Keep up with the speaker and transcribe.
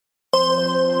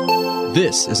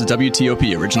This is a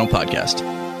WTOP original podcast.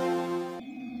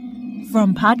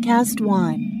 From Podcast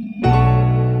One.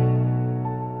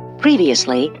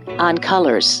 Previously on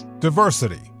Colors.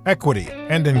 Diversity, equity,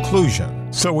 and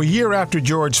inclusion. So a year after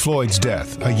George Floyd's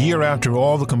death, a year after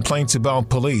all the complaints about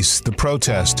police, the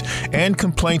protest, and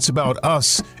complaints about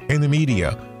us in the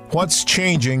media, what's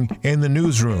changing in the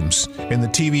newsrooms, in the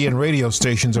TV and radio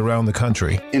stations around the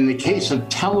country? In the case of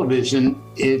television,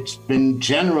 it's been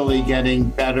generally getting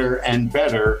better and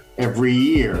better every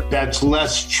year. That's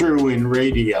less true in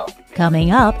radio.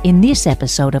 Coming up in this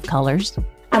episode of Colors.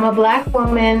 I'm a Black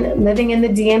woman living in the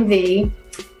DMV,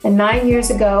 and 9 years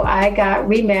ago, I got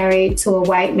remarried to a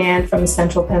white man from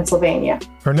central Pennsylvania.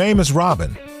 Her name is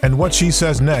Robin, and what she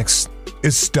says next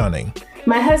is stunning.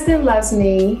 My husband loves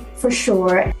me, for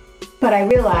sure, but I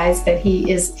realize that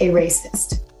he is a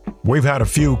racist. We've had a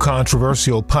few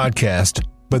controversial podcasts,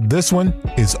 but this one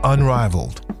is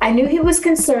unrivaled. I knew he was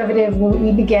conservative when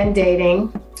we began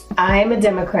dating. I'm a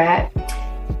Democrat.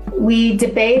 We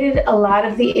debated a lot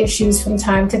of the issues from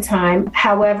time to time.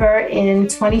 However, in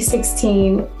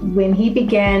 2016, when he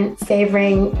began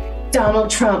favoring Donald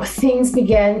Trump, things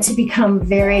began to become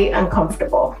very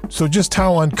uncomfortable. So just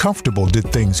how uncomfortable did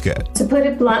things get? To put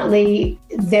it bluntly,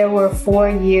 there were 4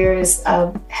 years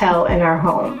of hell in our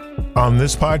home. On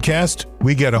this podcast,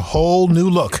 we get a whole new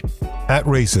look at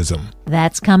racism.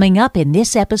 That's coming up in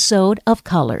this episode of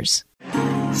Colors.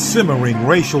 Simmering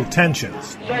racial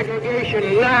tensions.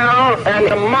 Segregation now and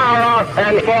tomorrow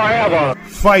and forever.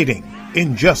 Fighting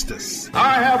injustice.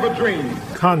 I have a dream.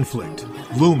 Conflict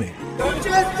looming.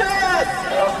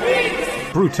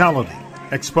 Brutality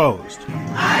exposed.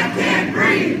 I can't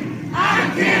breathe.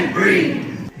 I can't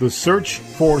breathe. The search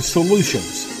for solutions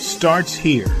starts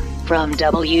here. From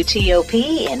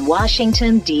WTOP in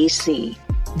Washington, D.C.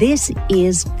 This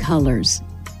is Colors,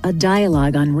 a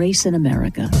dialogue on race in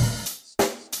America.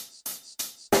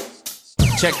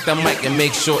 Check the mic and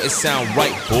make sure it sound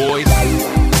right, boys.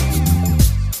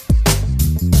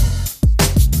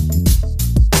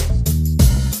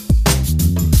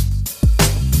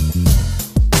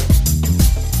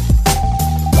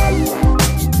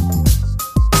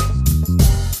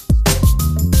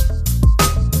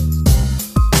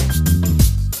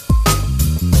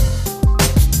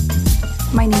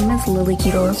 My name is Lily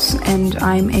Quiros, and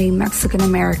I'm a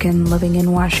Mexican-American living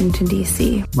in Washington,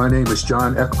 D.C. My name is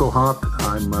John Eckelhop.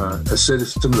 I'm a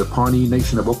citizen of the Pawnee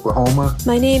Nation of Oklahoma.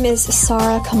 My name is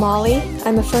Sarah Kamali.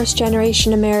 I'm a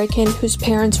first-generation American whose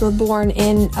parents were born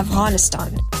in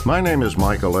Afghanistan. My name is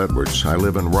Michael Edwards. I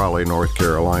live in Raleigh, North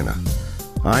Carolina.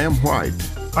 I am white.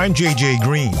 I'm J.J.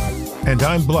 Green, and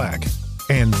I'm black,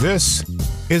 and this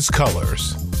is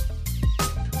Colors.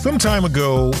 Some time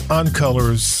ago on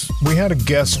Colors, we had a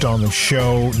guest on the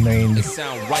show named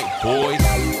Sound right, boys.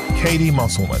 Katie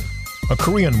Musselman, a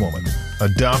Korean woman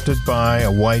adopted by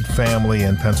a white family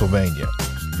in Pennsylvania,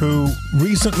 who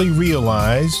recently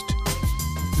realized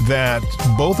that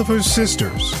both of her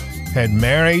sisters had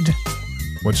married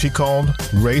what she called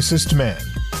racist men.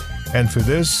 And for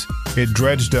this, it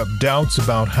dredged up doubts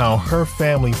about how her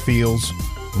family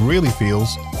really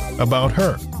feels about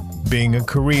her being a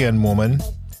Korean woman,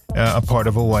 a part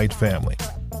of a white family.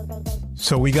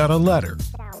 So we got a letter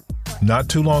not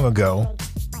too long ago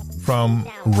from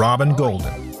Robin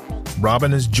Golden.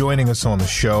 Robin is joining us on the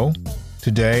show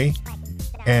today,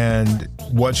 and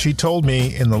what she told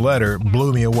me in the letter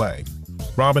blew me away.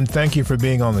 Robin, thank you for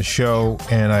being on the show,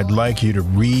 and I'd like you to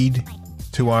read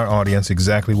to our audience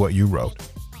exactly what you wrote.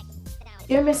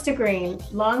 Dear Mr. Green,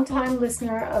 longtime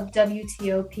listener of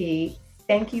WTOP,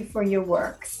 thank you for your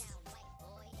works.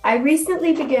 I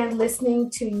recently began listening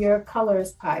to your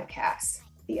Colors podcast.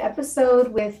 The episode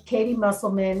with Katie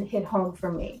Musselman hit home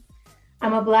for me.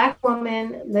 I'm a Black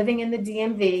woman living in the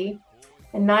DMV,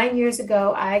 and 9 years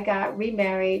ago, I got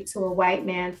remarried to a white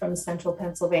man from central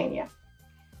Pennsylvania.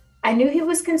 I knew he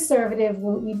was conservative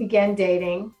when we began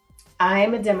dating. I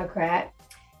am a Democrat.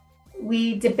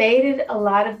 We debated a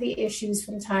lot of the issues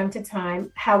from time to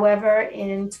time. However,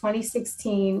 in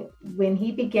 2016, when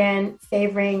he began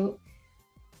favoring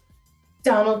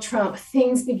Donald Trump,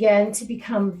 things began to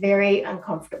become very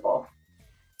uncomfortable.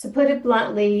 To put it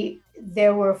bluntly,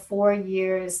 there were 4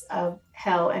 years of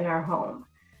hell in our home.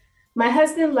 My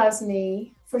husband loves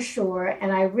me, for sure,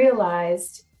 and I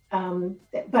realized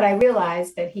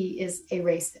that he is a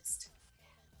racist.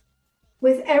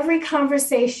 With every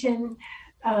conversation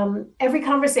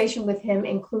with him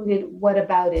included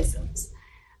whataboutisms.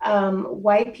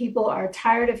 White people are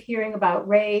tired of hearing about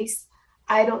race.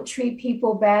 I don't treat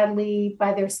people badly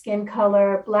by their skin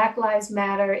color. Black Lives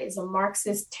Matter is a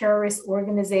Marxist terrorist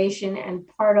organization and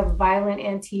part of violent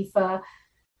Antifa.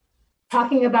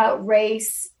 talking about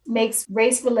race makes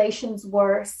race relations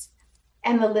worse,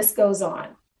 and the list goes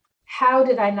on. How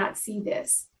did I not see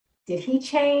this? Did he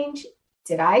change?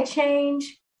 Did I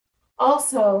change?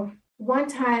 Also, one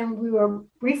time we were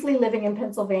briefly living in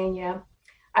Pennsylvania.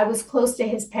 I was close to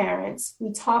his parents.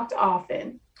 We talked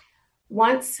often.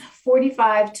 Once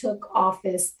 45 took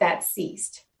office, that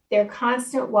ceased. Their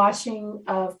constant watching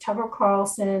of Tucker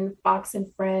Carlson, Fox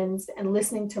and Friends, and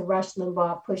listening to Rush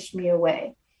Limbaugh pushed me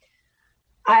away.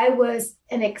 I was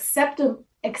an acceptable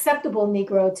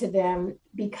Negro to them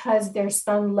because their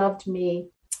son loved me,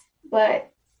 but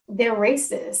they're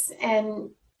racist.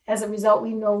 And as a result,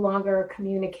 we no longer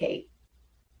communicate.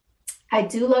 I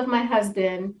do love my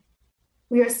husband.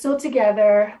 We are still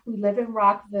together. We live in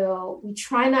Rockville. We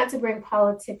try not to bring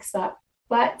politics up,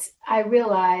 but I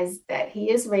realize that he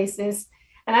is racist,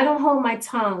 and I don't hold my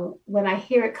tongue when I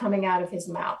hear it coming out of his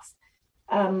mouth.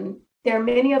 There are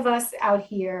many of us out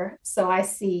here, so I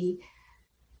see.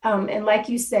 And like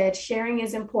you said, sharing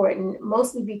is important,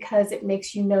 mostly because it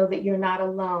makes you know that you're not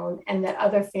alone and that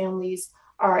other families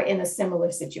are in a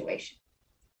similar situation.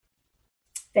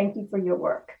 Thank you for your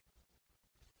work.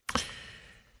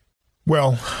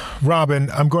 Well,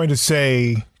 Robin, I'm going to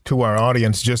say to our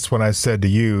audience just what I said to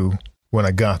you when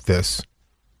I got this.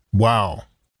 Wow,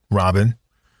 Robin.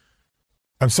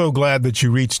 I'm so glad that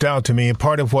you reached out to me. And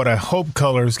part of what I hope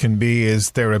Colors can be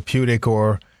is therapeutic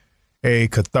or a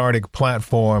cathartic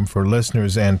platform for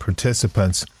listeners and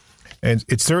participants. And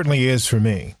it certainly is for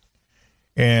me.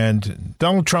 And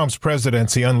Donald Trump's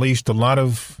presidency unleashed a lot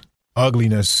of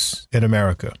ugliness in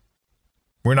America.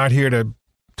 We're not here to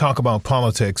talk about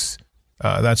politics.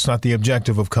 That's not the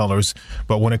objective of Colors.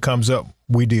 But when it comes up,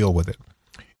 we deal with it.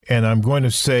 And I'm going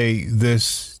to say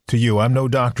this to you. I'm no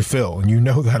Dr. Phil, and you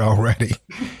know that already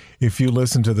if you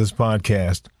listen to this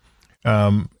podcast.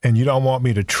 And you don't want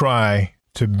me to try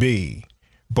to be.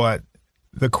 But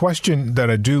the question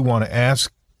that I do want to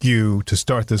ask you to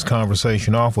start this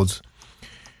conversation off was,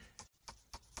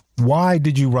 why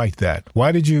did you write that?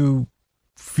 Why did you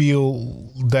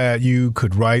feel that you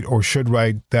could write or should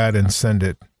write that and send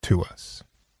it to us?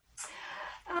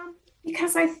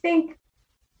 Because I think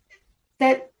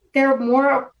that there are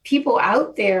more people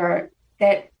out there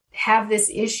that have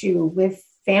this issue with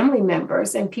family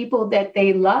members and people that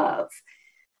they love.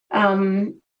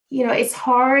 It's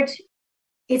hard.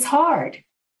 It's hard.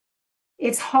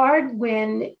 It's hard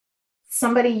when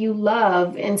somebody you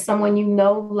love and someone you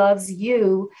know loves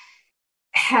you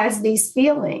has these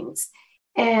feelings.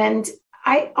 And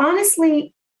I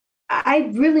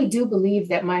really do believe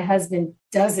that my husband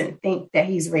doesn't think that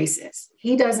he's racist.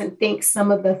 He doesn't think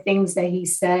some of the things that he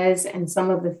says and some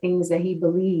of the things that he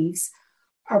believes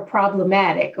are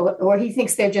problematic, or he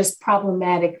thinks they're just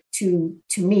problematic to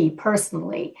me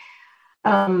personally.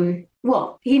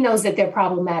 Well, he knows that they're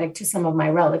problematic to some of my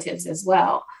relatives as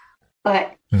well.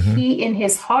 But he, in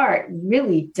his heart,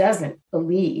 really doesn't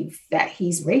believe that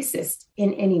he's racist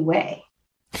in any way.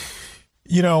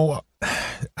 You know,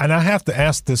 and I have to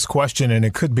ask this question, and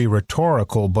it could be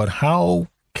rhetorical, but how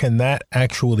can that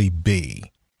actually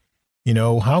be? You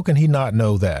know, how can he not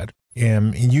know that?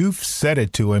 And you've said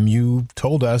it to him. You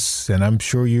told us, and I'm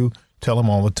sure you tell him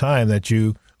all the time, that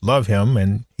you love him,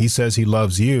 and he says he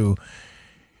loves you.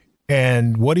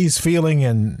 And what he's feeling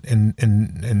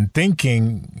and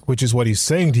thinking, which is what he's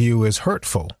saying to you, is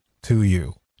hurtful to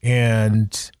you.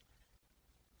 And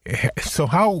so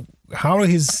how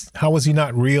has he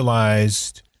not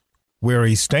realized where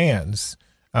he stands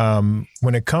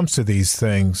when it comes to these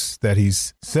things that he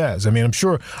says? I mean, I'm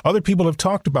sure other people have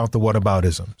talked about the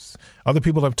whataboutisms. Other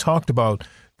people have talked about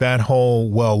that whole,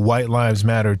 well, white lives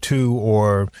matter too,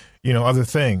 or, you know, other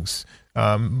things.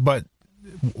 But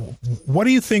what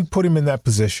do you think put him in that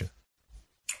position?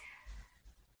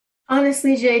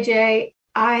 Honestly, JJ,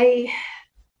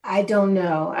 I don't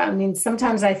know. I mean,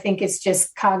 sometimes I think it's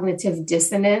just cognitive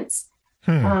dissonance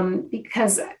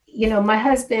because, you know, my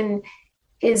husband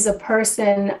is a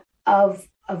person of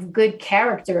good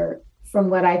character from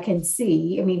what I can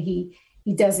see. I mean,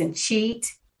 he doesn't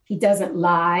cheat. He doesn't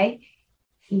lie.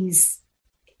 He's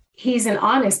an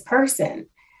honest person.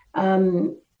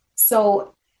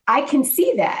 So I can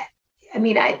see that. I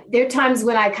mean, there are times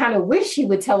when I kind of wish he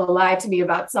would tell a lie to me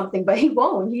about something, but he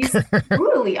won't. He's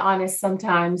brutally honest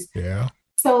sometimes. Yeah.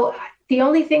 So the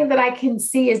only thing that I can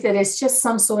see is that it's just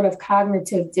some sort of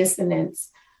cognitive dissonance.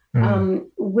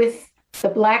 With the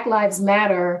Black Lives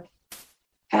Matter,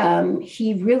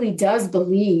 he really does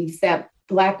believe that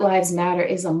Black Lives Matter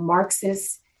is a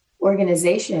Marxist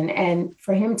organization. And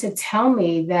for him to tell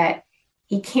me that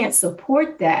he can't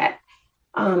support that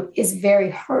is very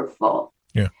hurtful.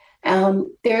 Yeah.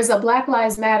 There's a Black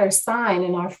Lives Matter sign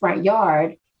in our front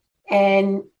yard,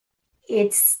 and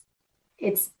it's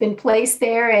been placed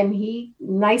there, and he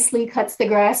nicely cuts the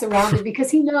grass around it because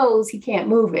he knows he can't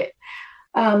move it.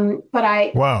 I'm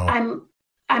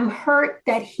hurt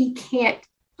that he can't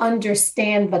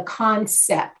understand the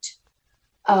concept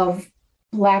of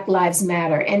Black Lives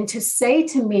Matter. And to say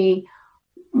to me,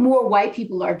 more white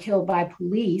people are killed by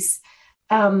police,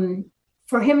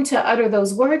 for him to utter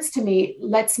those words to me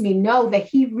lets me know that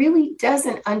he really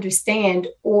doesn't understand,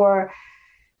 or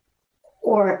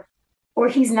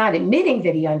he's not admitting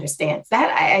that he understands.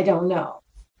 That I don't know.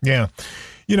 Yeah.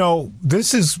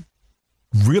 This is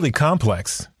really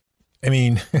complex. I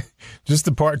mean, just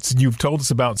the parts you've told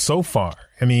us about so far.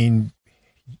 I mean,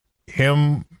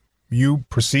 you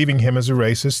perceiving him as a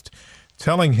racist,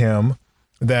 telling him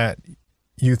that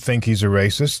you think he's a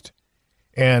racist.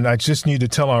 And I just need to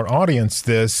tell our audience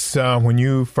this. When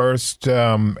you first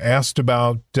asked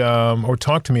about or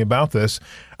talked to me about this,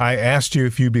 I asked you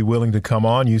if you'd be willing to come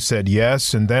on. You said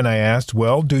yes. And then I asked,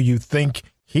 well, do you think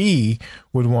he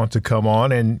would want to come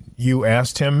on? And you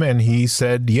asked him and he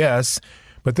said yes.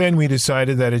 But then we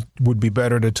decided that it would be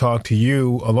better to talk to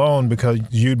you alone because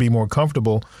you'd be more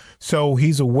comfortable. So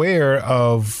he's aware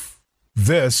of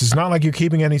this. It's not like you're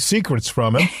keeping any secrets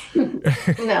from him.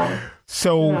 No.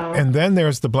 So, and then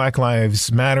there's the Black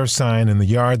Lives Matter sign in the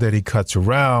yard that he cuts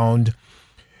around.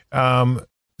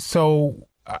 So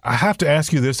I have to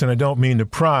ask you this, and I don't mean to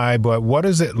pry, but what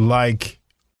is it like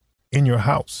in your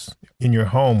house, in your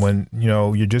home, when,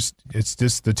 it's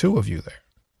just the two of you there?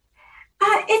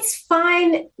 It's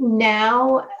fine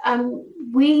now.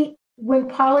 When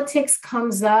politics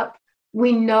comes up,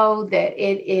 we know that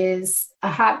it is a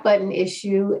hot button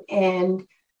issue, and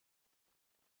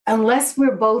unless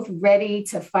we're both ready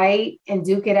to fight and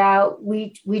duke it out,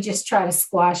 we just try to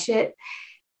squash it.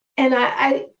 And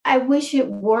I wish it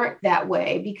weren't that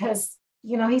way because,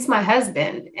 he's my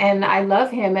husband and I love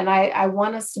him and I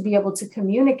want us to be able to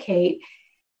communicate.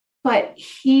 But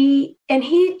he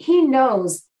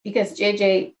knows, because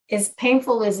JJ, as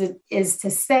painful as it is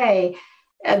to say,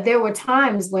 there were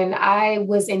times when I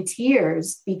was in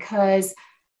tears because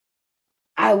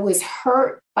I was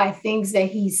hurt by things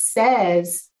that he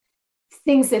says,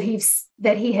 things that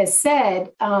he has said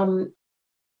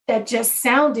that just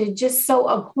sounded just so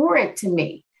abhorrent to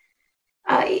me.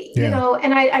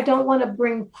 And I don't want to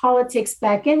bring politics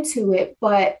back into it,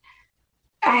 but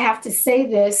I have to say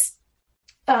this.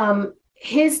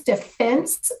 His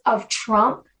defense of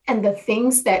Trump and the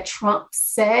things that Trump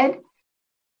said,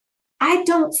 I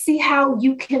don't see how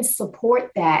you can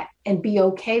support that and be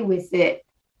okay with it.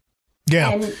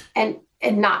 Yeah.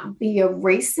 And not be a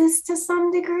racist to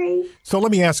some degree. So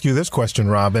let me ask you this question,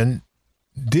 Robin.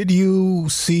 Did you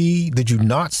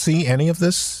not see any of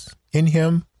this in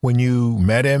him when you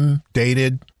met him,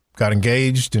 dated, got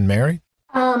engaged and married?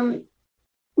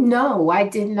 No, I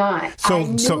did not. So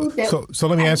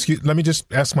let me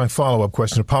just ask my follow-up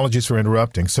question. Apologies for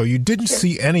interrupting. So you didn't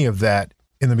see any of that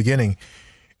in the beginning.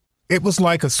 It was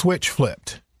like a switch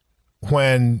flipped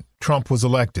when Trump was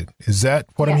elected. Is that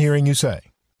what I'm hearing you say?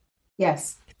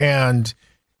 Yes. And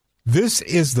this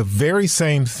is the very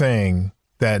same thing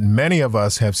that many of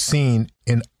us have seen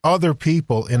in other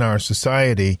people in our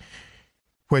society,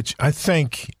 which I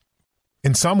think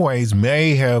in some ways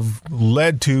may have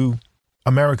led to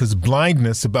America's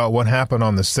blindness about what happened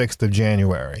on the 6th of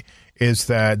January, is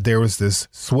that there was this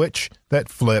switch that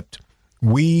flipped.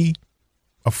 We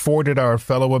afforded our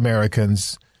fellow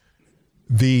Americans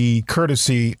the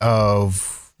courtesy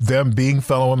of them being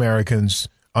fellow Americans,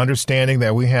 understanding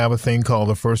that we have a thing called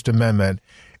the First Amendment,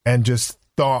 and just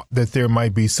thought that there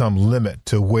might be some limit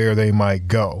to where they might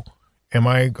go. Am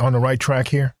I on the right track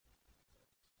here?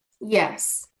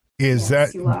 Yes. Was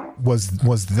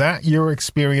that your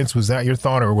experience? Was that your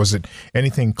thought, or was it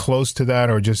anything close to that?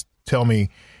 Or just tell me,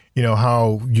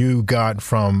 how you got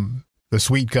from the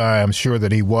sweet guy, I'm sure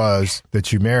that he was,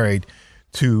 that you married,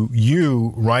 to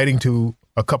you writing to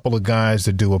a couple of guys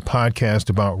that do a podcast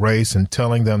about race and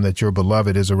telling them that your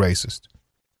beloved is a racist.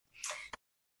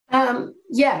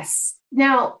 Yes.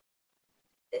 Now,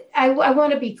 I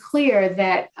want to be clear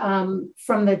that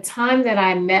from the time that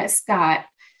I met Scott,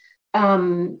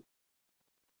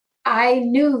 I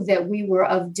knew that we were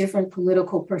of different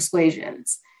political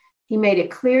persuasions. He made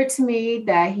it clear to me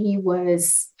that he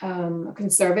was a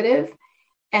conservative,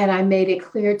 and I made it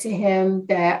clear to him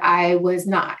that I was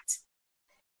not.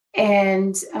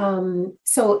 And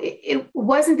so it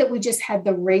wasn't that we just had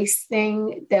the race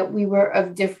thing, that we were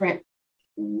of different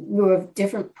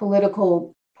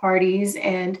political parties.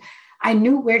 And I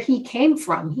knew where he came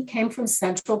from. He came from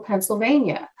central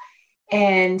Pennsylvania.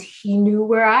 and he knew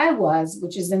where I was,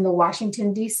 which is in the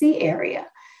Washington, D.C. area.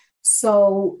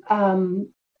 So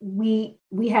we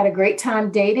had a great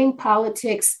time dating.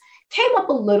 Politics came up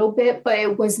a little bit, but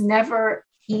it was never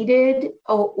heated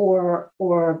or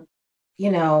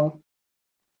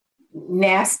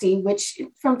nasty, which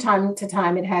from time to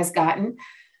time it has gotten.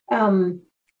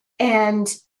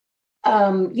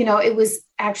 It was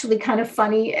actually kind of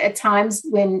funny at times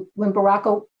when Barack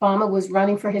Obama was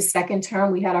running for his second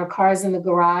term. We had our cars in the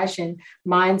garage, and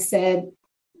mine said,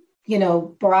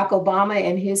 Barack Obama,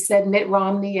 and his said Mitt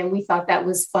Romney, and we thought that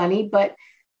was funny, but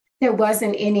there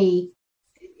wasn't any.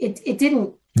 It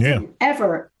didn't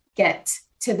ever get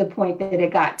to the point that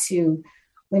it got to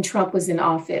when Trump was in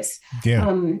office.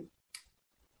 Yeah.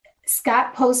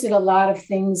 Scott posted a lot of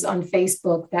things on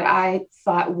Facebook that I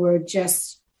thought were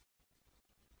just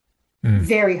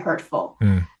very hurtful.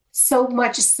 So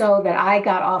much so that I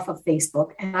got off of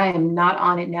Facebook, and I am not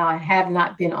on it now. I have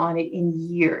not been on it in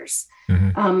years.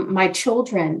 My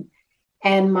children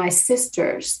and my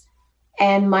sisters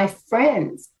and my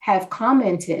friends have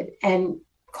commented and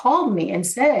called me and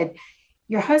said,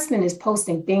 your husband is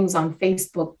posting things on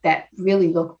Facebook that really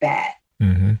look bad.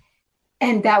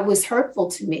 And that was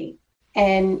hurtful to me.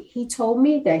 And he told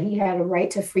me that he had a right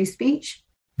to free speech,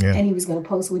 and he was going to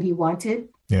post what he wanted.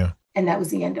 Yeah. And that was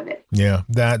the end of it. Yeah,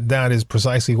 that is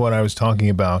precisely what I was talking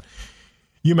about.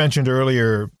 You mentioned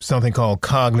earlier something called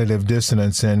cognitive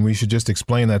dissonance, and we should just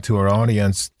explain that to our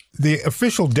audience. The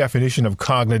official definition of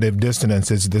cognitive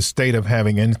dissonance is the state of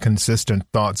having inconsistent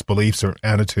thoughts, beliefs, or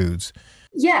attitudes.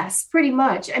 Yes, pretty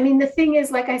much. I mean, the thing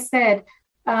is, like I said,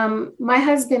 my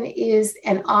husband is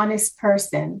an honest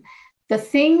person. The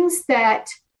things that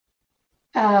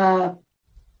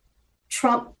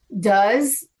Trump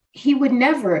does, he would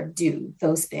never do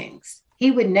those things. He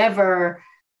would never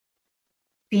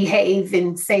behave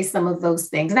and say some of those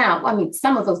things. Now, I mean,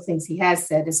 some of those things he has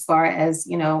said, as far as,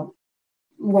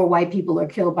 more white people are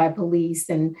killed by police,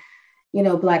 and,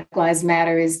 Black Lives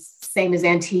Matter is same as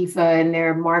Antifa and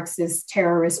their Marxist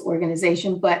terrorist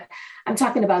organization. But I'm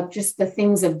talking about just the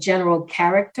things of general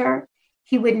character.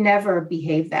 He would never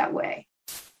behave that way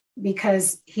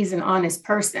because he's an honest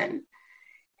person,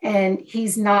 and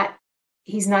he's not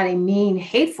a mean,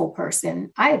 hateful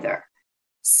person either.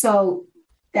 So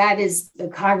that is the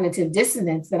cognitive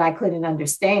dissonance that I couldn't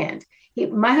understand.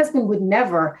 My husband would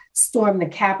never storm the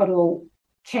Capitol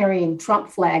carrying Trump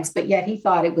flags, but yet he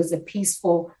thought it was a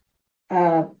peaceful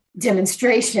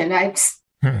demonstration. I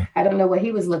don't know what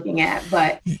he was looking at,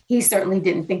 but he certainly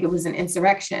didn't think it was an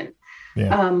insurrection.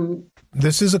 Yeah.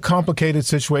 This is a complicated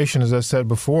situation, as I said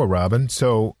before, Robin.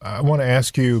 So I want to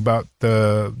ask you about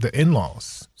the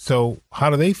in-laws. So how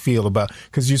do they feel about,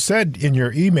 because you said in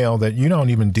your email that you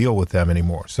don't even deal with them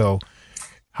anymore. So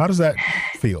how does that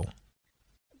feel?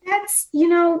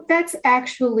 That's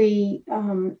actually,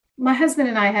 my husband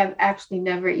and I have actually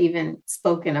never even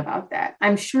spoken about that.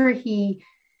 I'm sure he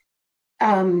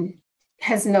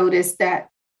has noticed that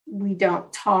we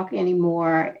don't talk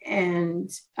anymore, and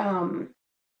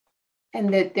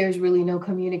that there's really no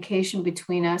communication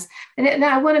between us. And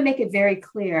I want to make it very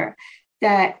clear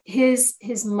that his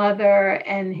mother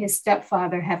and his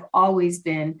stepfather have always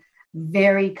been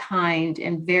very kind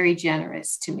and very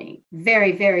generous to me,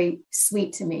 very, very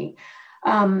sweet to me,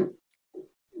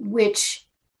 which,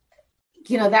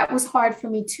 that was hard for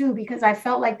me too, because I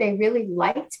felt like they really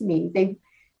liked me. They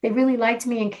really liked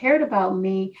me and cared about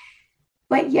me,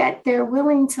 but yet they're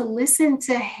willing to listen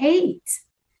to hate.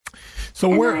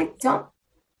 So go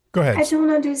ahead. I don't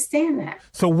understand that.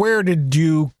 So where did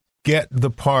you get the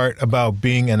part about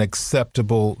being an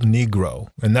acceptable Negro?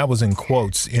 And that was in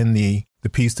quotes in the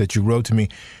piece that you wrote to me.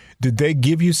 Did they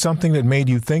give you something that made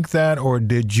you think that, or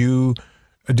did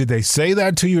they say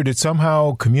that to you, or did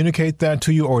somehow communicate that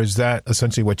to you, or is that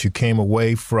essentially what you came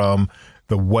away from,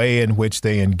 the way in which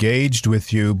they engaged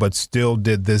with you, but still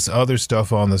did this other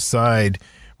stuff on the side,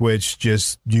 which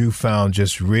you found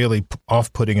just really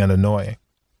off-putting and annoying?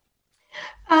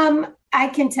 I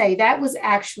can tell you that was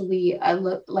actually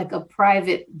like a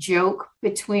private joke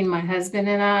between my husband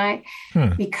and I,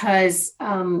 because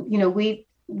we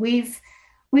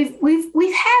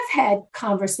have had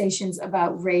conversations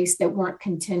about race that weren't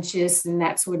contentious and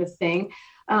that sort of thing.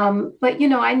 But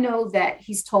I know that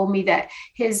he's told me that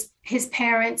his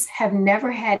parents have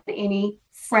never had any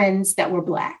friends that were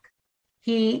Black.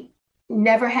 He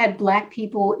never had Black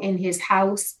people in his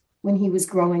house when he was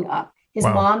growing up. His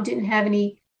mom didn't have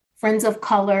any friends of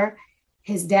color.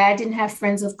 His dad didn't have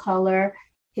friends of color.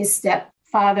 His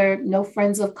stepfather, no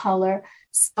friends of color.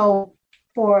 So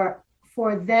for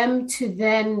them to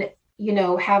then,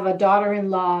 have a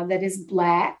daughter-in-law that is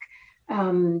Black,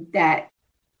 that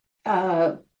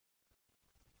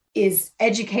is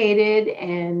educated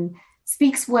and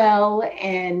speaks well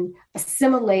and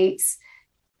assimilates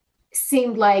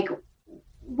seemed like,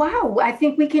 wow, I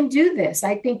think we can do this.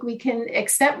 I think we can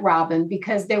accept Robin,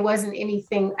 because there wasn't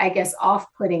anything, I guess,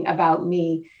 off-putting about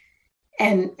me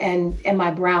and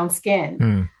my brown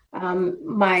skin.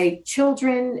 My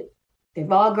children,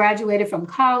 they've all graduated from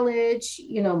college.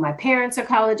 You know, my parents are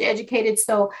college educated.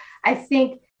 So I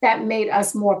think that made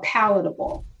us more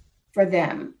palatable for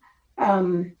them.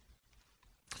 And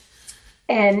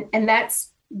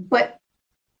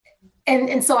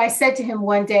so I said to him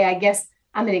one day, I guess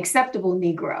I'm an acceptable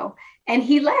Negro. And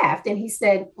he laughed and he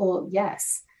said, well,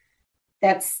 yes,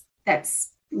 that's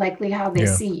likely how they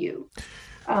see you.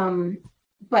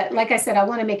 But like I said, I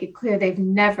want to make it clear they've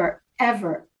never,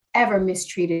 ever, ever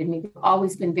mistreated me. They've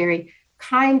always been very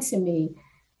kind to me.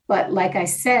 But like I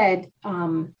said,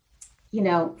 you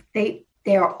know, he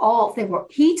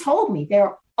told me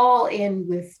they're all in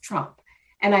with Trump.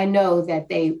 And I know that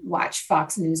they watch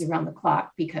Fox News around the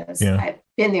clock because I've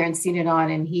been there and seen it on,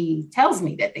 and he tells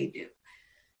me that they do.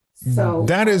 So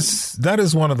that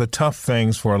is one of the tough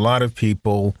things for a lot of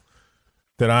people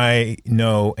that I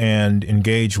know and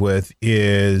engage with,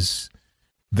 is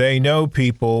they know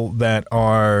people that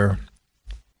are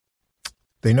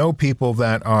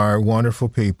wonderful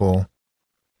people,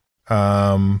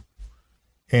 and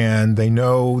they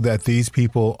know that these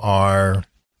people are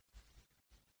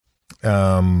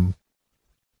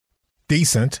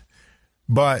decent,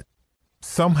 but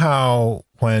somehow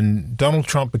when Donald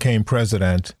Trump became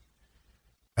president,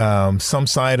 some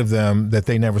side of them that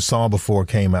they never saw before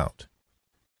came out.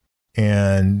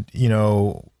 And, you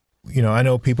know, I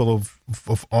know people of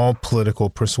all political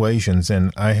persuasions,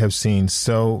 and I have seen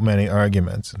so many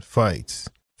arguments and fights,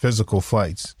 physical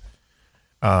fights,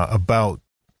 about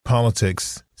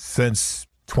politics since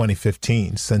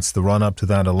 2015, since the run up to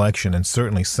that election, and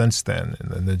certainly since then,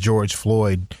 and the George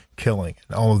Floyd killing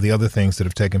and all of the other things that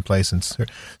have taken place. And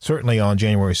certainly on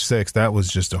January 6th, that was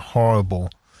just a horrible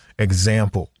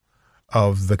example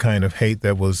of the kind of hate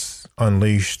that was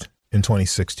unleashed in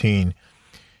 2016.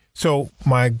 So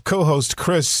my co-host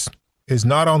Chris is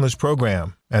not on this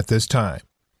program at this time,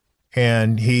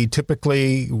 and he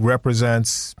typically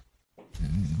represents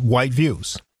white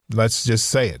views. Let's just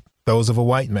say it, those of a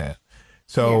white man.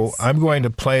 So yes. I'm going to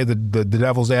play the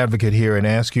devil's advocate here and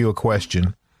ask you a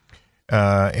question,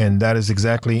 and that is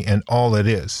exactly and all it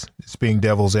is. It's being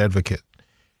devil's advocate.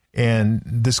 And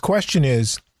this question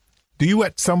is, do you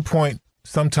at some point,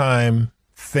 sometime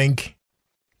think,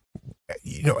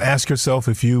 ask yourself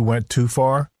if you went too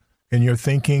far in your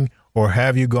thinking, or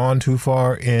have you gone too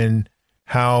far in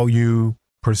how you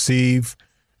perceive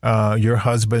your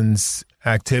husband's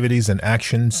activities and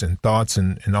actions and thoughts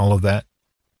and all of that?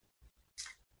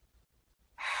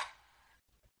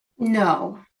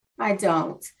 No, I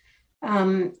don't.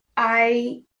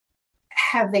 I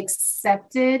have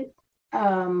accepted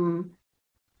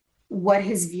what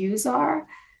his views are.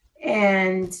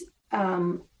 And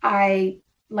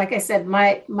like I said,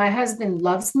 my husband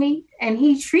loves me, and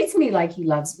he treats me like he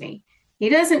loves me. He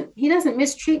doesn't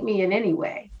mistreat me in any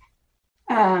way.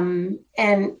 And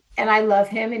I love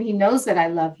him, and he knows that I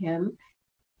love him,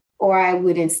 or I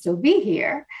wouldn't still be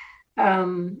here.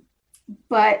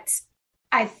 But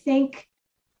I think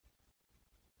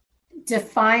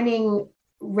defining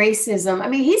racism, I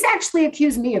mean, he's actually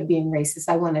accused me of being racist,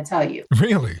 I want to tell you.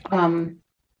 Really?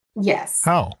 Yes.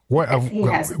 How? What was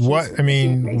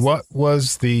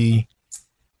the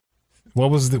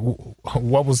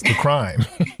crime?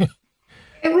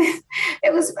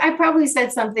 It was I probably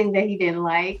said something that he didn't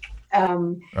like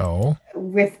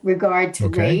with regard to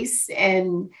race,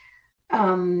 and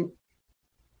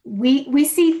we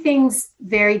see things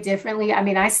very differently. I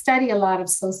mean, I study a lot of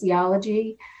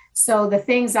sociology, so the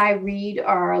things I read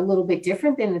are a little bit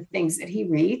different than the things that he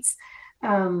reads.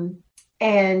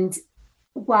 And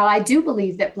while I do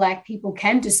believe that Black people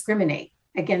can discriminate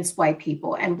against white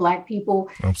people, and Black people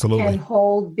can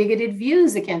hold bigoted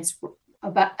views against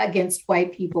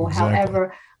white people,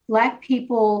 however, Black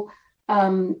people,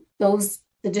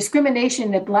 the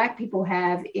discrimination that Black people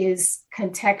have is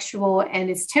contextual and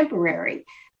it's temporary,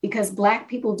 because Black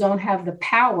people don't have the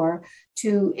power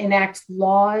to enact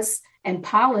laws and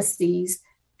policies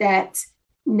that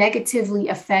negatively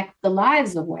affect the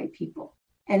lives of white people.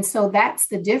 And so that's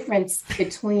the difference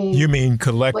between... You mean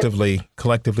collectively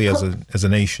as a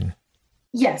nation?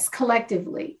 Yes,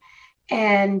 collectively.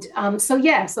 And so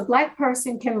yes, a Black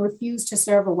person can refuse to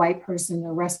serve a white person in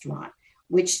a restaurant,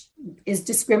 which is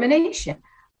discrimination.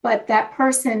 But that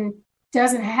person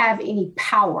doesn't have any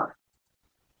power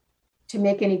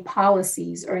make any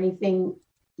policies or anything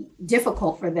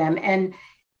difficult for them. And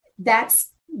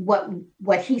that's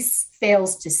what he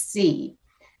fails to see.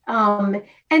 And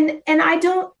I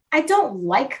don't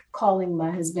like calling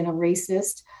my husband a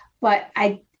racist, but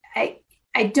I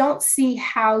don't see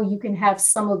how you can have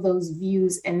some of those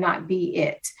views and not be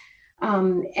it.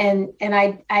 And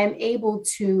I am able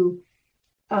to,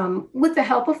 with the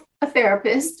help of a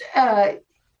therapist,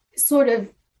 sort of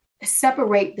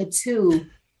separate the two,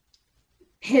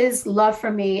 his love for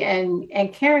me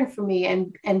and caring for me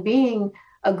and being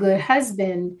a good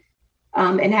husband,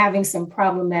 and having some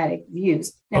problematic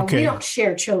views. Now, we don't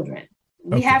share children.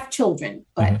 We have children,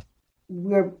 but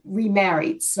we're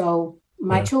remarried. So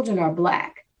my children are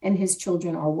Black and his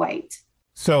children are white.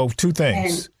 So two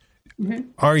things.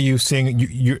 Are you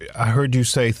seeing, I heard you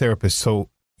say therapist. So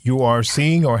you are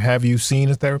seeing, or have you seen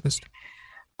a therapist?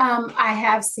 I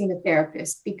have seen a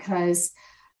therapist because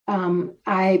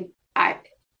I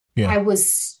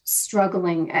was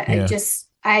struggling. I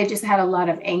just had a lot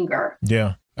of anger.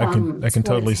 Yeah, I can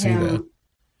totally see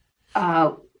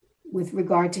that. With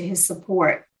regard to his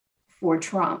support for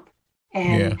Trump.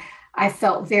 And I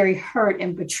felt very hurt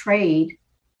and betrayed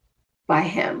by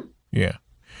him. Yeah.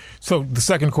 So the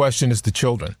second question is the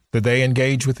children. Do they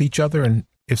engage with each other? And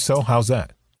if so, how's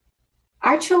that?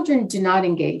 Our children do not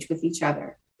engage with each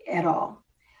other at all.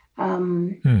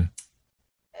 We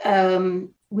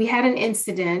had an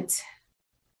incident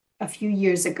a few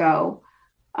years ago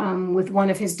with one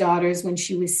of his daughters when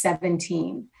she was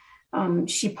 17.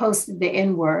 She posted the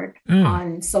N-word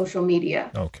on social media.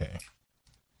 Okay.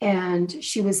 And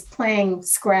she was playing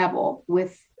Scrabble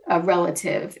with a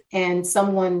relative, and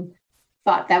someone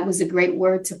thought that was a great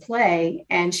word to play,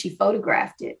 and she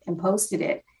photographed it and posted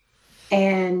it.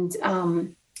 And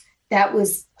that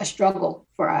was a struggle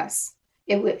for us.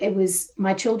 It was,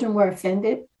 my children were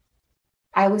offended.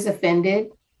 I was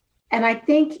offended. And I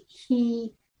think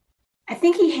he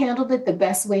handled it the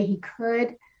best way he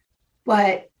could,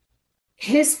 but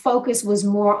his focus was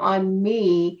more on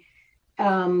me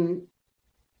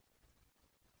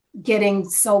getting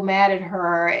so mad at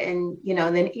her. And,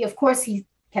 then of course he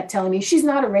kept telling me, she's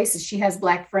not a racist. She has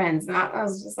Black friends. And I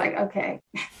was just like, okay,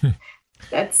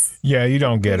 that's. Yeah, you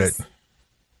don't get it.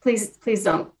 Please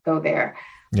don't go there.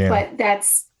 Yeah. But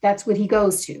that's what he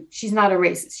goes to. She's not a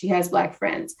racist. She has Black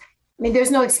friends. I mean,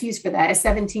 there's no excuse for that. At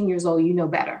 17 years old, you know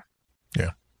better.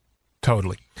 Yeah,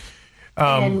 totally.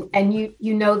 And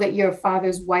you know that your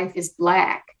father's wife is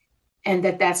Black and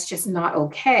that's just not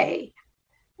okay.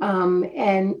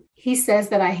 And he says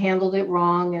that I handled it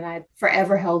wrong and I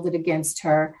forever held it against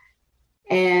her.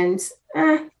 And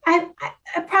I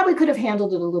probably could have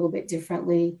handled it a little bit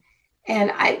differently.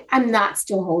 And I'm not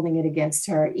still holding it against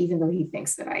her, even though he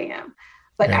thinks that I am.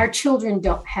 But our children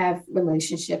don't have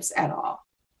relationships at all.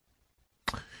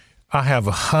 I have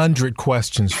 100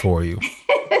 questions for you.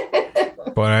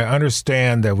 But I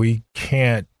understand that we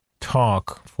can't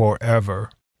talk forever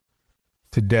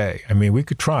today. I mean, we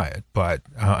could try it, but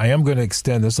I am going to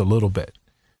extend this a little bit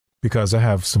because I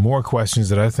have some more questions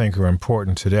that I think are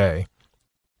important today.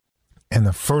 And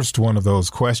the first one of those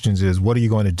questions is, what are you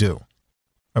going to do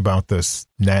about this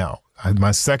now?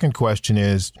 My second question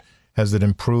is, has it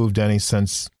improved any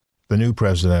since the new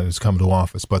president has come to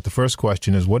office? But the first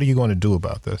question is, what are you going to do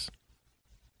about this?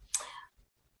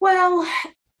 Well,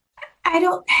 I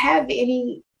don't have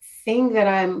anything that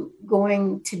I'm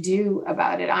going to do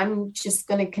about it. I'm just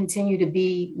going to continue to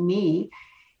be me.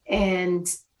 And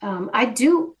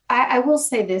I will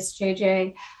say this,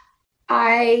 JJ,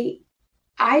 I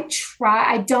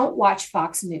don't watch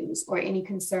Fox News or any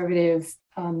conservative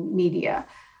media,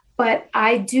 but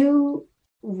I do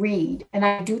read and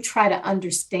I do try to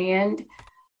understand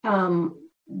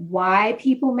why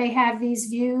people may have these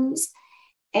views.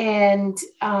 And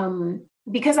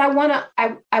because I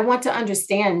want to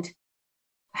understand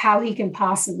how he can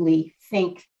possibly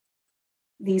think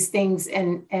these things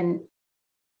and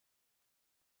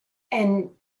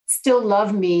still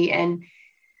love me. And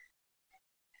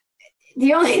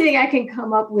the only thing I can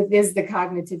come up with is the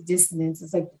cognitive dissonance.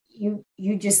 It's like you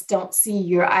just don't see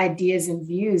your ideas and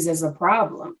views as a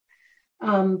problem.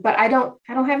 But I don't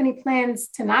have any plans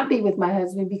to not be with my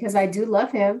husband because I do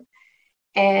love him.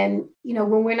 And,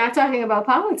 when we're not talking about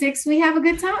politics, we have a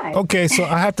good time. Okay, so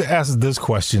I have to ask this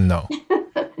question, though.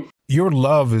 Your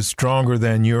love is stronger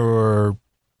than your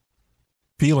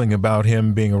feeling about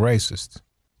him being a racist.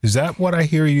 Is that what I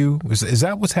hear you? Is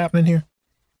that what's happening here?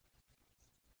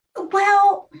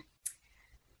 Well,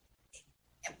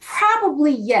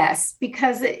 probably yes,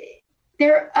 because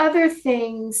there are other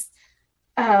things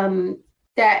about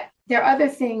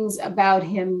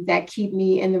him that keep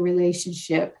me in the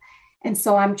relationship. And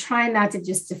so I'm trying not to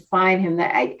just define him.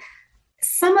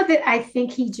 Some of it, I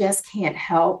think he just can't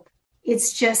help.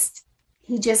 It's just,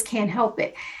 he just can't help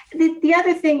it. The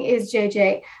other thing is,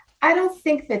 JJ, I don't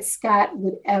think that Scott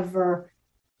would ever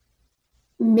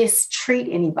mistreat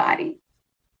anybody.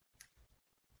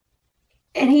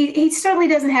 And he certainly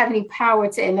doesn't have any power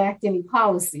to enact any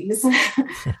policies.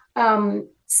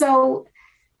 So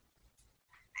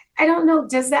I don't know.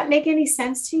 Does that make any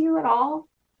sense to you at all?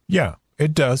 Yeah,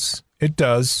 it does. It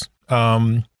does.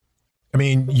 I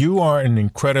mean, you are an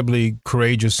incredibly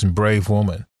courageous and brave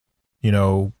woman, you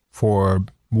know, for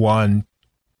one,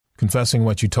 confessing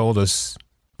what you told us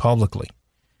publicly,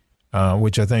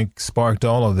 which I think sparked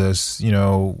all of this, you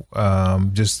know,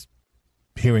 just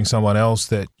hearing someone else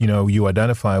that, you know, you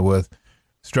identify with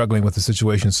struggling with a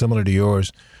situation similar to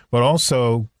yours, but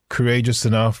also courageous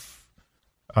enough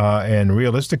and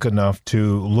realistic enough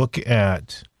to look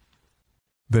at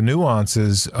the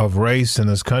nuances of race in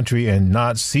this country and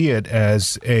not see it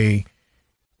as a,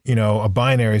 you know, a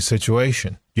binary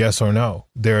situation, yes or no.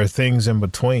 There are things in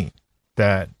between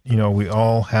that, you know, we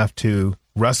all have to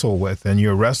wrestle with, and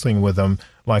you're wrestling with them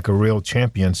like a real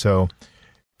champion. So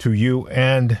to you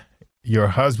and your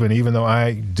husband, even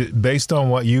though based on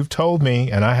what you've told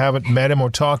me, and I haven't met him or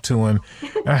talked to him,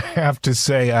 I have to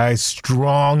say I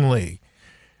strongly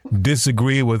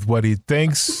disagree with what he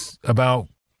thinks about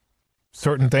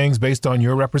certain things based on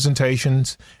your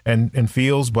representations and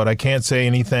feels, but I can't say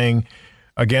anything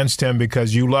against him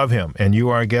because you love him and you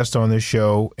are a guest on this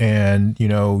show, and you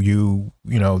know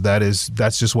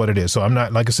that's just what it is. So I'm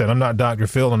not, like I said, I'm not Dr.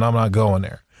 Phil, and I'm not going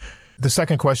there. The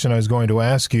second question I was going to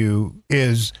ask you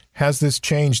is, has this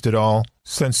changed at all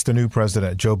since the new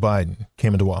president, Joe Biden,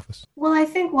 came into office? Well, I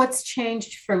think what's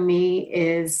changed for me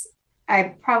is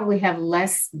I probably have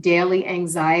less daily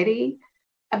anxiety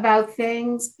about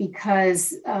things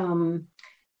because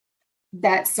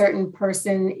that certain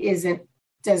person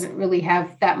doesn't really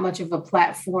have that much of a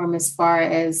platform as far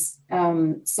as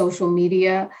social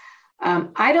media.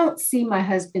 I don't see my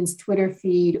husband's Twitter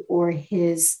feed or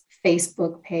his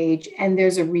Facebook page, and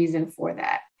there's a reason for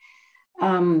that.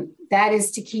 That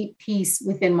is to keep peace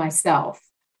within myself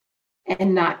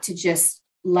and not to just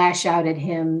lash out at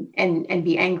him and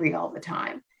be angry all the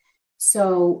time.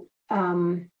 So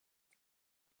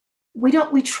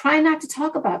we try not to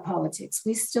talk about politics.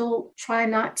 We still try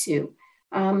not to.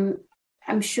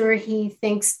 I'm sure he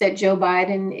thinks that Joe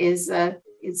Biden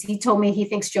he told me he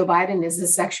thinks Joe Biden is a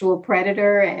sexual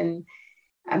predator, and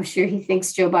I'm sure he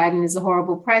thinks Joe Biden is a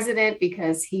horrible president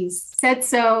because he said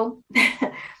so.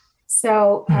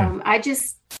 So I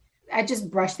just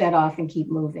brush that off and keep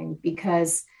moving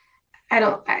because I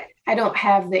don't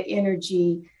have the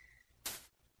energy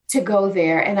to go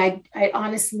there. And I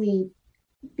honestly,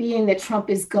 being that Trump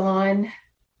is gone,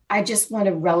 I just want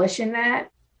to relish in that.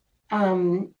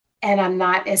 And I'm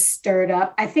not as stirred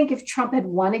up. I think if Trump had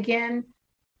won again,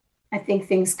 I think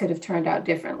things could have turned out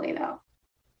differently, though.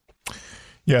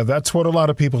 Yeah, that's what a lot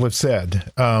of people have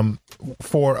said.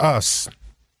 For us,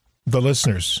 the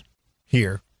listeners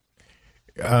here,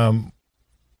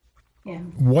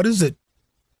 what is it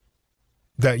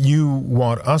that you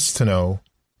want us to know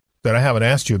that I haven't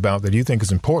asked you about that you think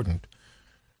is important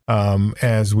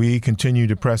as we continue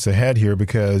to press ahead here?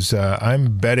 Because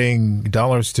I'm betting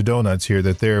dollars to donuts here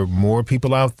that there are more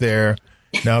people out there,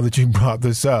 now that you brought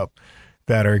this up,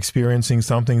 that are experiencing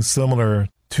something similar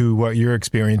to what you're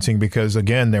experiencing. Because,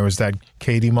 again, there was that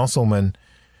Katie Musselman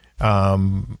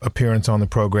appearance on the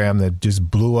program that just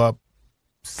blew up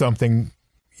something,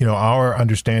 you know, our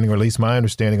understanding, or at least my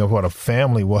understanding of what a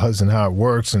family was and how it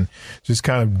works, and just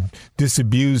kind of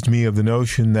disabused me of the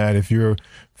notion that if you're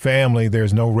family,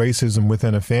 there's no racism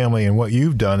within a family. And what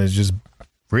you've done is just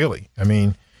really, I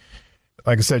mean,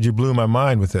 like I said, you blew my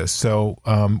mind with this. So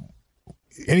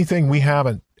anything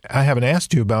I haven't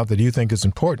asked you about that you think is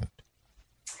important?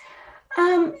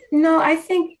 No, I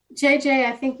think, JJ,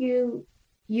 I think you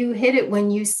hit it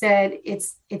when you said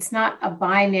it's not a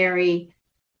binary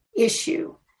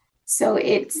issue. So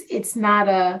it's not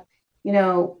a, you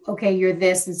know, okay, you're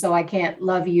this, and so I can't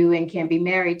love you and can't be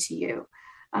married to you.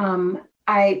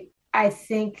 I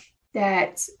think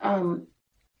that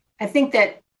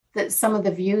that some of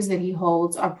the views that he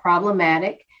holds are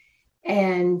problematic,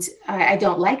 and I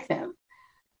don't like them.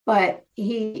 But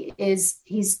he's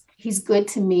good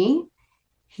to me.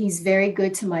 He's very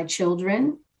good to my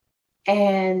children,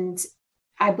 and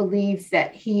I believe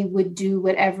that he would do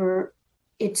whatever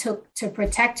it took to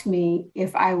protect me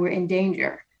if I were in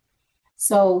danger.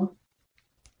 So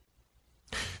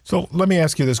let me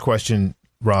ask you this question,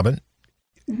 Robin.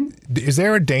 Mm-hmm. Is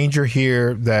there a danger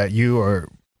here that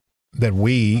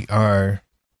we are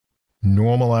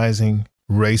normalizing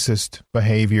racist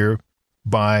behavior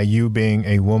by you being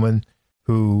a woman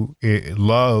who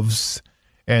loves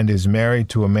and is married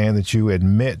to a man that you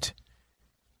admit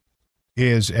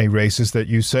is a racist, that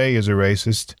you say is a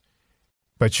racist,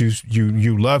 but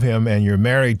you love him and you're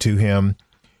married to him,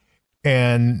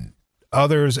 and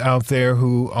others out there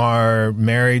who are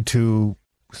married to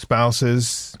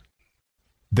spouses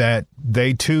that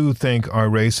they too think are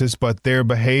racist, but their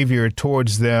behavior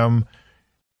towards them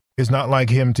is not like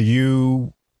him to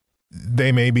you.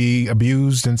 They may be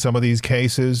abused in some of these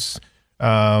cases.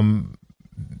 I'm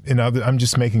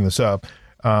just making this up.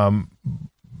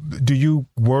 Do you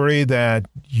worry that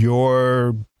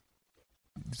your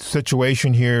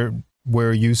situation here,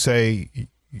 where you say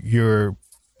you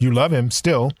love him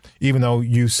still, even though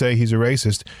you say he's a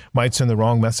racist, might send the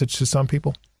wrong message to some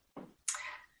people?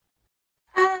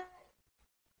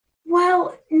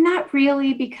 Well, not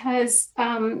really, because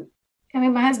my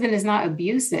husband is not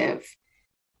abusive.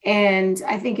 And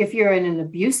I think if you're in an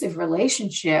abusive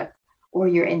relationship or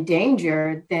you're in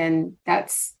danger, then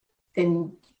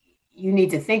you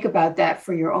need to think about that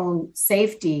for your own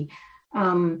safety.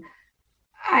 I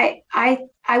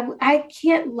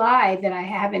can't lie that I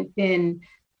haven't been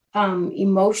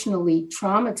emotionally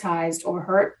traumatized or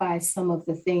hurt by some of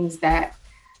the things that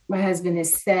my husband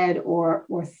has said or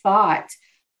thought,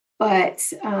 but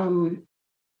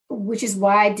which is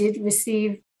why I did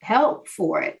receive help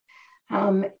for it.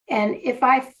 And if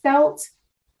I felt,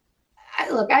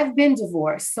 look, I've been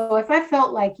divorced. So if I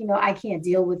felt like, I can't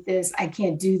deal with this, I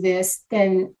can't do this,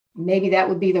 then maybe that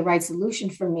would be the right solution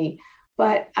for me.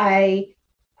 But I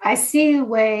see the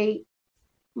way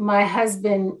my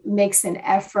husband makes an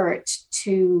effort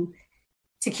to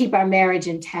keep our marriage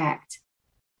intact.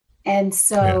 And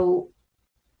so,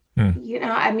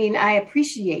 I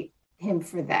appreciate him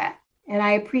for that. And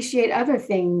I appreciate other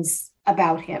things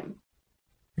about him.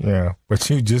 Yeah, but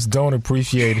you just don't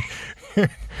appreciate,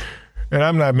 and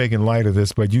I'm not making light of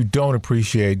this, but you don't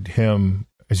appreciate him,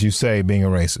 as you say, being a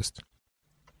racist.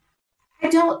 I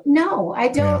don't know.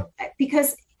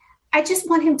 Because I just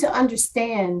want him to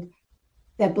understand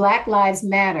that Black Lives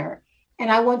Matter.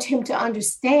 And I want him to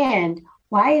understand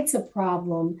why it's a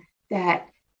problem that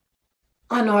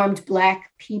unarmed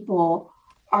Black people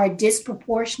are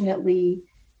disproportionately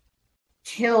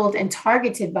killed and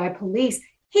targeted by police.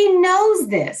 He knows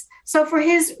this. So for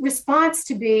his response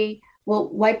to be, well,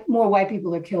 more white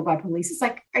people are killed by police, it's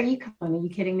like, are you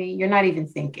kidding me? You're not even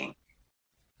thinking.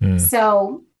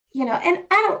 So, and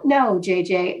I don't know,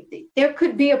 JJ, there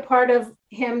could be a part of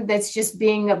him that's just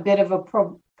being a bit of a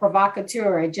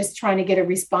provocateur, just trying to get a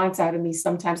response out of me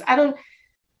sometimes. I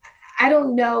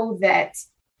don't know that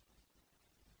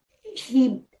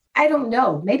I don't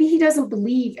know. Maybe he doesn't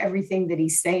believe everything that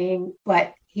he's saying,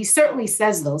 but he certainly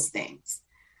says those things.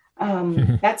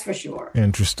 That's for sure.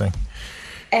 Interesting.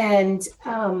 And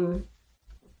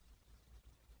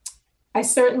I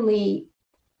certainly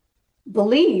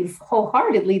believe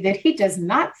wholeheartedly that he does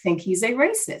not think he's a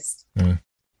racist.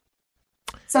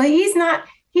 So he's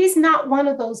not one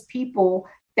of those people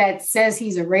that says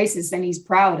he's a racist and he's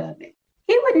proud of it.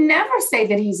 He would never say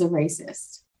that he's a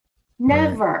racist.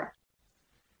 Never. Right.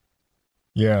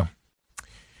 Yeah.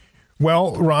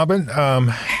 Well, Robin,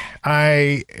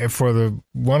 I, for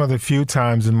one of the few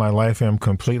times in my life, am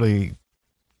completely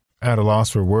at a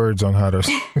loss for words on how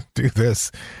to do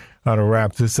this, how to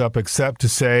wrap this up, except to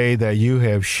say that you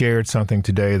have shared something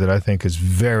today that I think is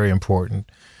very important,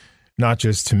 not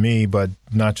just to me, but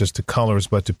not just to Colors,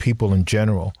 but to people in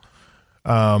general.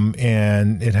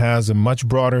 And it has a much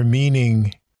broader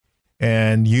meaning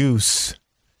and use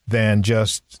than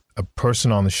just a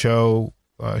person on the show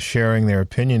sharing their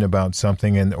opinion about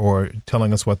something or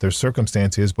telling us what their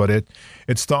circumstance is, but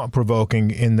it's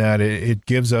thought-provoking in that it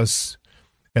gives us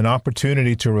an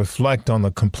opportunity to reflect on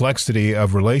the complexity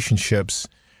of relationships,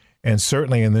 and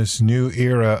certainly in this new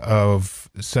era of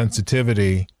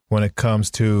sensitivity when it comes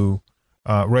to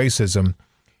racism,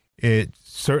 it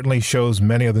certainly shows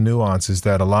many of the nuances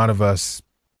that a lot of us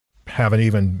haven't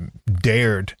even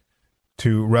dared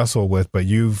to wrestle with, but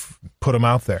you've put them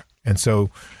out there. And so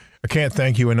I can't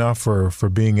thank you enough for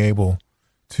being able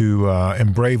to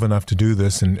and brave enough to do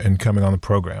this and coming on the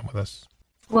program with us.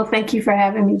 Well, thank you for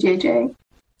having me, JJ.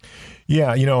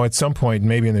 Yeah, at some point,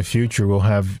 maybe in the future, we'll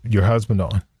have your husband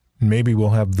on. Maybe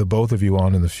we'll have the both of you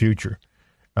on in the future.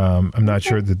 I'm not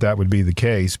sure that would be the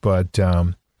case, but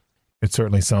it's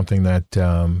certainly something that,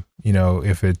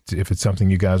 if it's something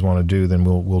you guys want to do, then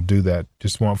we'll do that.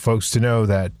 Just want folks to know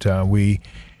that we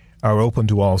are open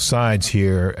to all sides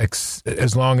here,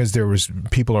 as long as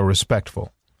people are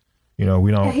respectful.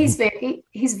 We don't.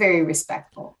 He's very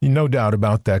respectful. No doubt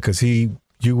about that, because you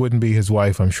wouldn't be his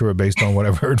wife, I'm sure, based on what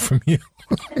I've heard from you,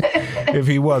 if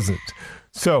he wasn't.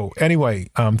 So anyway,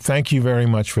 thank you very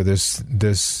much for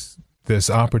this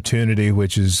opportunity,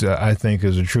 which is, I think,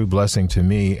 is a true blessing to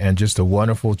me, and just a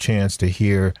wonderful chance to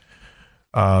hear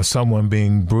someone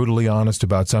being brutally honest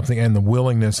about something and the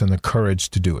willingness and the courage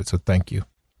to do it. So thank you.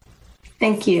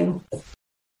 Thank you.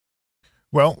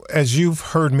 Well, as you've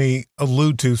heard me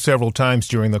allude to several times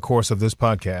during the course of this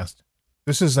podcast,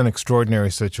 this is an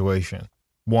extraordinary situation,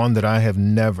 one that I have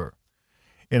never,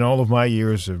 in all of my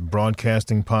years of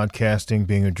broadcasting, podcasting,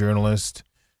 being a journalist,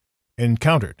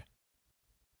 encountered.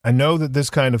 I know that this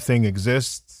kind of thing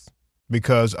exists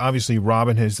because obviously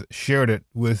Robin has shared it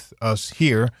with us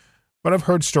here, but I've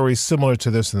heard stories similar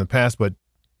to this in the past, but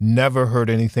never heard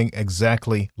anything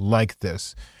exactly like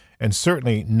this, and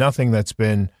certainly nothing that's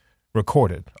been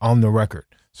recorded on the record.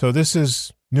 So this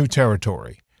is new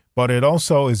territory, but it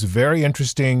also is very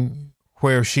interesting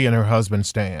where she and her husband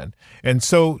stand. And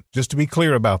so, just to be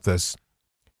clear about this,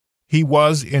 he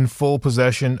was in full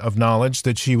possession of knowledge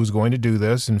that she was going to do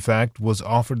this. In fact, was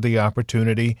offered the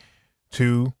opportunity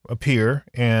to appear,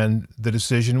 and the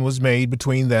decision was made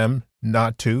between them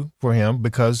not to, for him,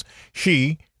 because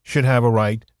she should have a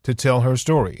right to tell her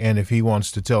story. And if he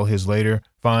wants to tell his later,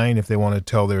 fine. If they want to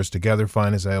tell theirs together,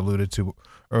 fine, as I alluded to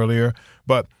earlier.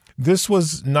 But this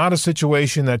was not a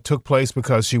situation that took place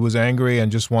because she was angry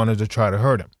and just wanted to try to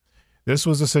hurt him. This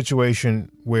was a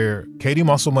situation where Katie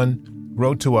Musselman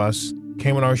wrote to us,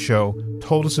 came on our show,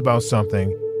 told us about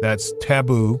something that's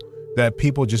taboo, that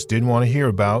people just didn't want to hear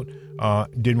about,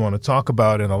 didn't want to talk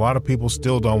about, and a lot of people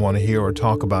still don't want to hear or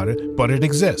talk about it, but it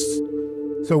exists.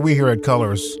 So we here at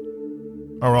Colors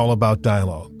are all about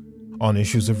dialogue on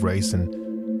issues of race,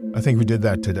 and I think we did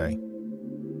that today.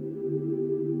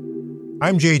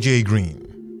 I'm J.J.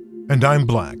 Green, and I'm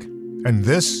Black, and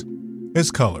this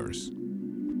is Colors.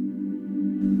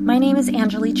 My name is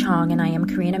Anjali Chong, and I am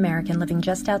Korean American living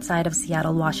just outside of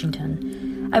Seattle,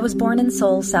 Washington. I was born in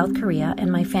Seoul, South Korea,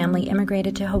 and my family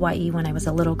immigrated to Hawaii when I was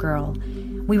a little girl.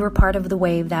 We were part of the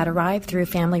wave that arrived through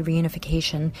family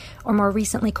reunification, or more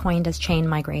recently coined as chain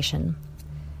migration.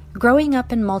 Growing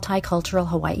up in multicultural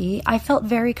Hawaii, I felt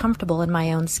very comfortable in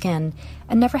my own skin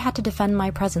and never had to defend my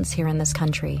presence here in this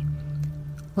country.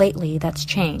 Lately, that's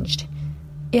changed.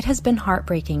 It has been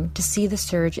heartbreaking to see the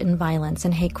surge in violence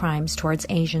and hate crimes towards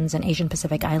Asians and Asian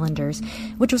Pacific Islanders,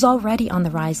 which was already on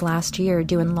the rise last year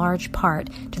due in large part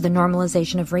to the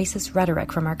normalization of racist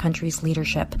rhetoric from our country's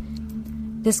leadership.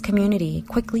 This community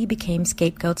quickly became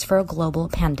scapegoats for a global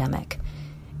pandemic.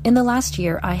 In the last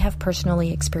year, I have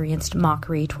personally experienced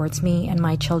mockery towards me and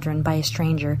my children by a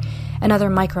stranger and other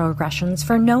microaggressions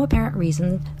for no apparent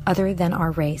reason other than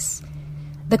our race.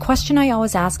 The question I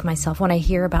always ask myself when I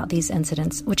hear about these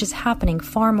incidents, which is happening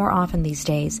far more often these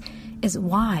days, is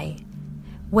why?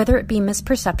 Whether it be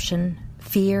misperception,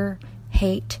 fear,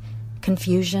 hate,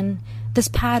 confusion, this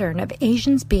pattern of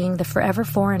Asians being the forever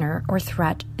foreigner or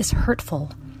threat is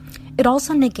hurtful. It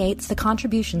also negates the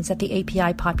contributions that the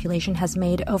API population has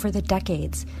made over the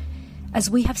decades. As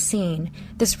we have seen,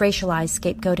 this racialized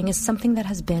scapegoating is something that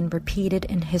has been repeated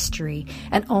in history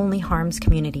and only harms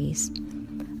communities.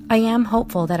 I am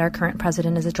hopeful that our current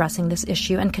president is addressing this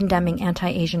issue and condemning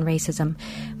anti-Asian racism,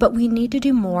 but we need to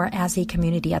do more as a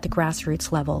community at the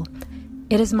grassroots level.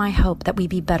 It is my hope that we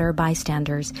be better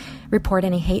bystanders, report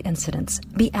any hate incidents,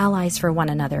 be allies for one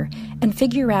another, and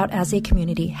figure out as a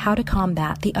community how to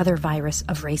combat the other virus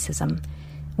of racism.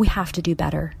 We have to do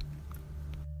better.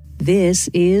 This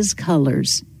is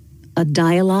Colors, a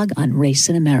dialogue on race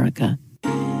in America.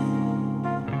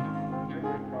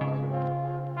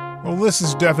 Well, this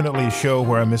is definitely a show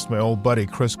where I missed my old buddy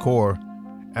Chris Core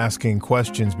asking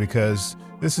questions, because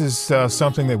this is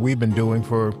something that we've been doing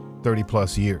for 30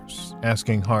 plus years,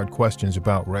 asking hard questions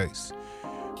about race.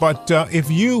 But if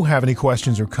you have any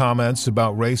questions or comments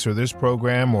about race or this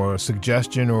program, or a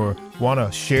suggestion, or want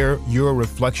to share your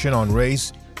reflection on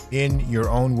race in your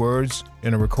own words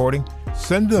in a recording,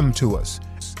 send them to us.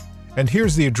 And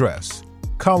here's the address: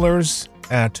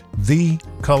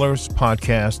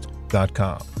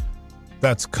 colors@thecolorspodcast.com.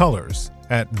 That's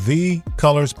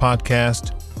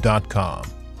colors@thecolorspodcast.com.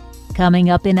 Coming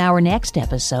up in our next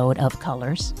episode of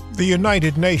Colors. The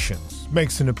United Nations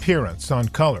makes an appearance on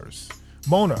Colors.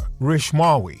 Mona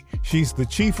Rishmawi, she's the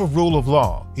Chief of Rule of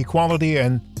Law, Equality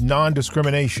and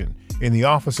Non-Discrimination in the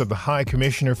Office of the High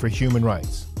Commissioner for Human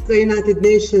Rights. The United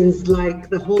Nations,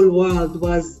 like the whole world,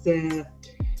 was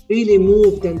really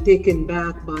moved and taken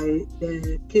back by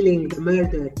the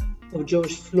murder of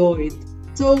George Floyd.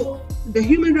 So the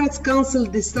Human Rights Council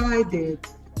decided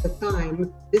the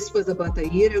time, this was about a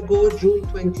year ago, June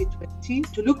 2020,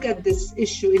 to look at this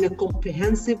issue in a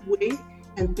comprehensive way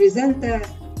and present a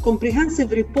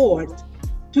comprehensive report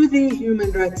to the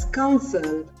Human Rights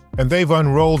Council. And they've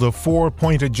unrolled a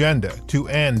 4-point agenda to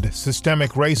end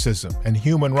systemic racism and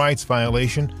human rights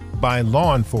violation by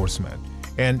law enforcement.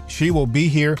 And she will be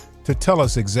here to tell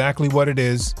us exactly what it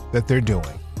is that they're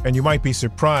doing. And you might be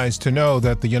surprised to know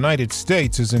that the United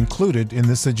States is included in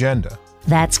this agenda.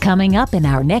 That's coming up in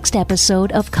our next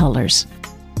episode of Colors.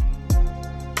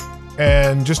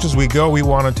 And just as we go, we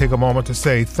want to take a moment to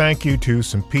say thank you to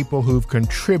some people who've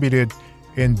contributed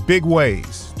in big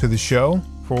ways to the show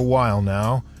for a while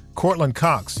now. Cortland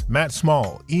Cox, Matt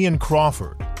Small, Ian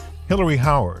Crawford, Hillary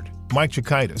Howard, Mike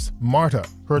Chikaitis, Marta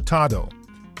Hurtado,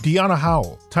 Deanna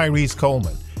Howell, Tyrese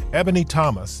Coleman, Ebony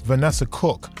Thomas, Vanessa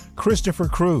Cook, Christopher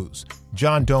Cruz,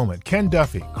 John Doman, Ken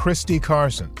Duffy, Christy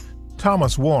Carson,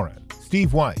 Thomas Warren,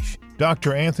 Steve Weish,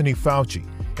 Dr. Anthony Fauci,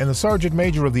 and the Sergeant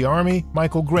Major of the Army,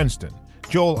 Michael Grinston,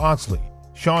 Joel Oxley,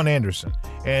 Sean Anderson,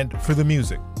 and for the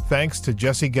music, thanks to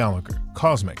Jesse Gallagher,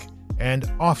 Cosmic, and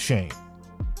Offshane.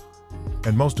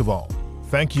 And most of all,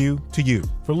 thank you to you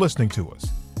for listening to us.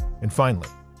 And finally,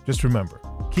 just remember,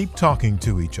 keep talking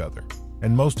to each other.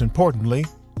 And most importantly,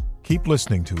 keep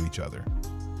listening to each other.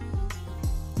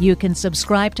 You can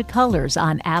subscribe to Colors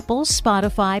on Apple,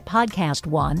 Spotify, Podcast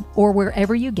One, or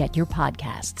wherever you get your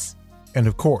podcasts. And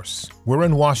of course, we're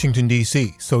in Washington,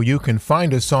 D.C., so you can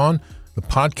find us on the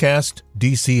Podcast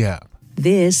DC app.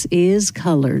 This is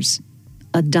Colors,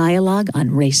 a dialogue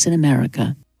on race in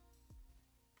America.